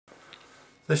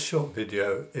This short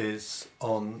video is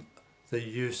on the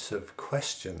use of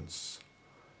questions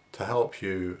to help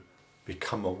you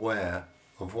become aware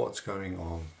of what's going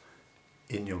on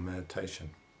in your meditation.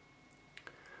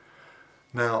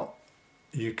 Now,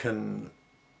 you can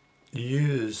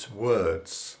use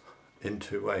words in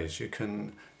two ways. You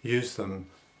can use them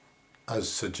as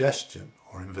suggestion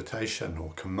or invitation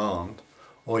or command,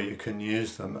 or you can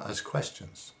use them as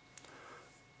questions.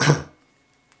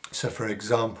 So for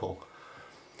example,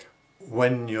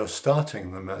 when you're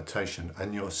starting the meditation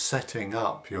and you're setting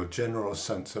up your general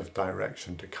sense of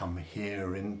direction to come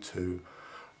here into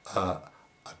a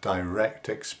direct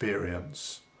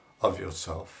experience of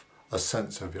yourself, a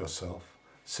sense of yourself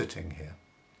sitting here,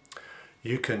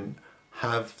 you can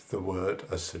have the word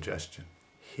as suggestion.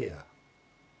 Here,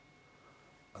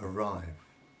 arrive,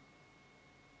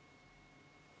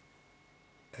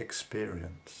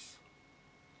 experience.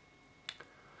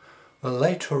 But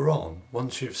later on,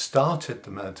 once you've started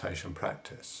the meditation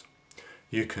practice,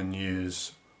 you can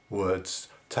use words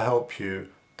to help you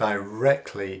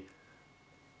directly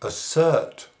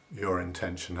assert your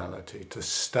intentionality to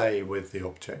stay with the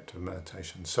object of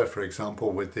meditation. So for example,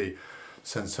 with the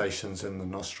sensations in the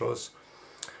nostrils,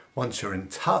 once you're in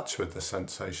touch with the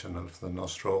sensation of the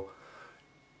nostril,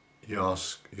 you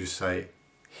say,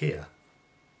 here,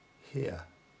 here,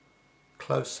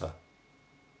 closer,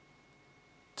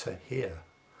 to here.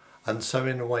 And so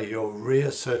in a way you're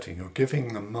reasserting, you're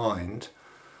giving the mind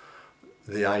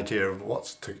the idea of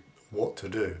what to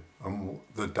do and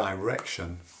the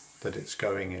direction that it's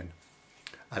going in.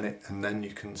 And then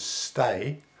you can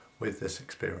stay with this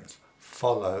experience,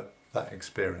 follow that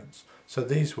experience. So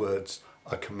these words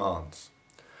are commands.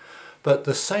 But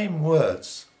the same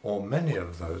words, or many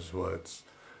of those words,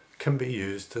 can be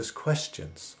used as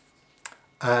questions.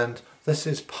 And this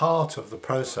is part of the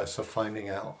process of finding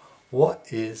out what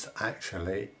is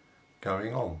actually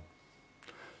going on.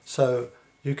 So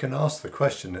you can ask the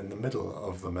question in the middle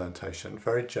of the meditation,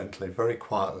 very gently, very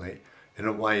quietly, in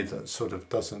a way that sort of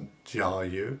doesn't jar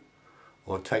you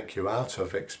or take you out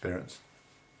of experience.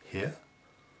 Here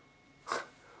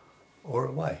or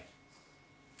away.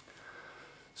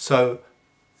 So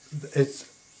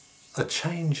it's a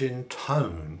change in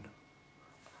tone.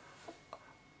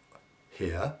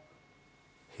 Here,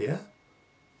 here,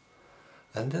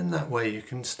 and in that way you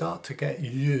can start to get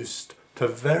used to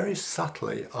very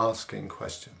subtly asking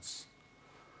questions.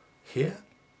 Here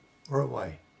or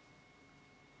away?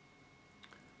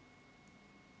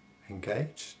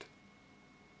 Engaged,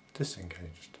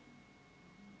 disengaged.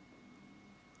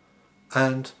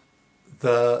 And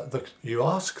you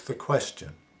ask the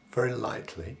question very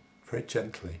lightly, very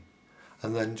gently,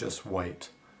 and then just wait.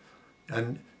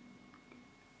 And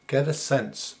get a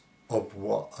sense of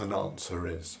what an answer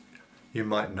is. You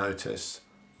might notice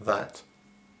that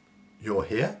you're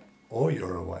here or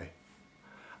you're away,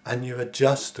 and you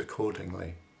adjust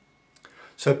accordingly.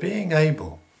 So being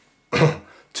able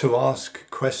to ask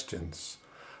questions,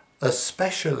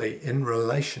 especially in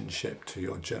relationship to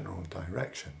your general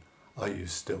direction, are you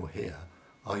still here?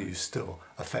 Are you still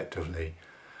effectively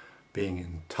being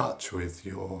in touch with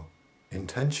your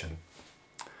intention?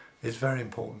 Is very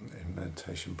important in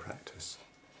meditation practice.